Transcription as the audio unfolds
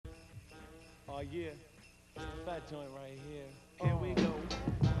Yeah, it's a fat joint right here. Here we go.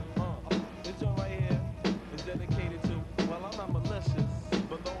 This joint right here is dedicated to, well, I'm not malicious,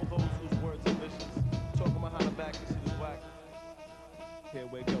 but all those whose words are vicious. Talking about how the back this shit is whack. Here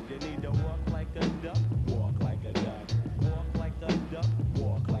we go. You need to walk like a duck, walk like a duck, walk like a duck,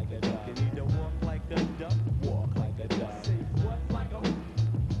 walk like a duck. You need to walk like a duck, walk like a duck. Say what like a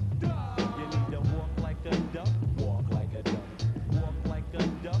duck? You need to walk like a duck, walk like a duck, walk like a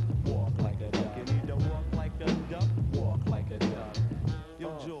duck, walk like a duck. You need to walk like a duck, walk like a duck.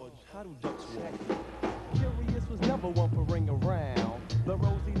 Yo, George, how do ducks walk? Curious was never one for ring around. The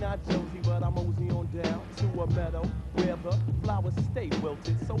Rosie, not Josie, but I'm mosey on down to a meadow where the flowers stay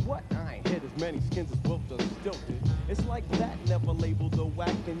wilted. So what? I ain't hit as many skins as wilted or stilted. It's like that, never labeled the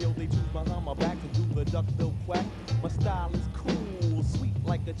whack. And yo, they choose behind my back to do the duckbill quack. My style is cool, sweet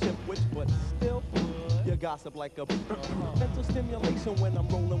like a chip witch, but still you gossip like a mental stimulation when I'm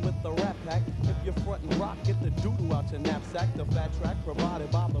rolling with the rap pack. If you're front and rock, get the doodoo out your knapsack. The fat track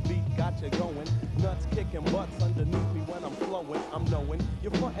provided by the beat got you going. Nuts kicking butts underneath me when I'm flowing. I'm knowing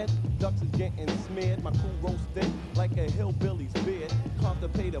you're frontin', ducks is getting smeared. My crew roasting like a hillbilly's beard.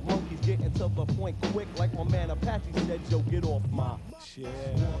 Constipated monkeys getting to the point quick, like my man Apache said. Yo, get off my shit.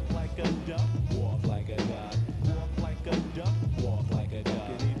 Walk like a duck, walk like a duck, walk like a duck, walk like a duck.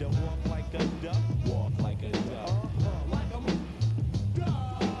 You need to walk like a duck, walk like a duck, like a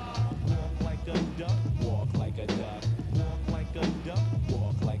duck. Walk like a duck, walk like a duck, walk like a duck,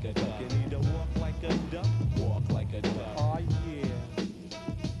 walk like a duck. You need to walk like a duck, walk like a duck. Oh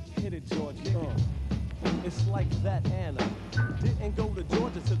yeah, hit it, George. It's like that, Anna. Didn't go to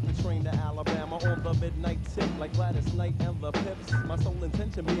Georgia, took the train to Alabama on the midnight tip like Gladys Knight and the Pips. My sole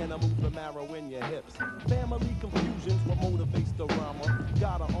intention being to move the marrow in your hips. Family confusions, what motivates the rhymer?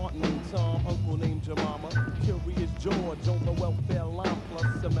 Got an aunt named Tom, uncle named Jemima. Curious George on the welfare line,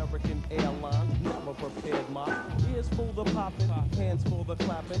 plus American Airlines. Never prepared my ears for the popping, hands for the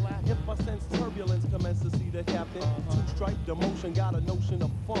clapping. If I sense turbulence, commence to see the captain. Two-stripe demotion, got a notion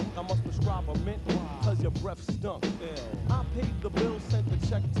of funk. I must prescribe a mint, cause your breath stunk. I paid the bill, sent the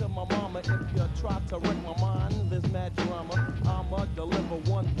check to my mama. If you try to wreck my mind, there's mad drama. I'ma deliver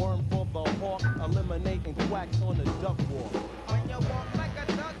one worm for the hawk, eliminating quacks on the duck walk. When you walk like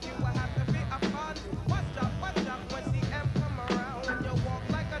a duck, you will have to be a fun. Watch out when CM come around. When you walk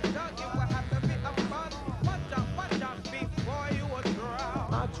like a duck, you will have to be a fun. Watch out before you will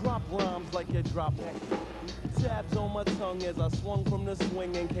drown. I drop rhymes like you drop tabs on my tongue as I swung from the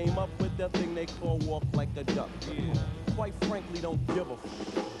swing and came up with that thing they call walk like a duck. Yeah. Quite frankly, don't give a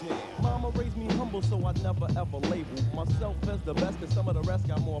damn. Mama raised me humble, so I never ever label myself as the best, and some of the rest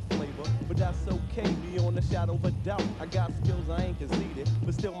got more flavor. But that's okay, beyond the shadow of a doubt. I got skills I ain't conceded,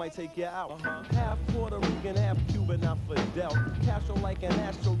 but still might take you out. Half Puerto Rican, half Cuban, not Fidel. Castro like an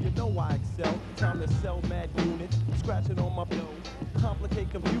astro, you know I excel. Time to sell mad units, scratching on my dough. Complicate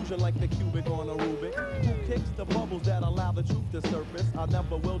confusion like the cubic on a Rubik. Who kicks the bubbles that allow the truth to surface? I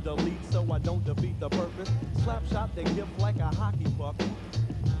never will delete, so I don't defeat the purpose. Slap shot, they gift like a hockey puck.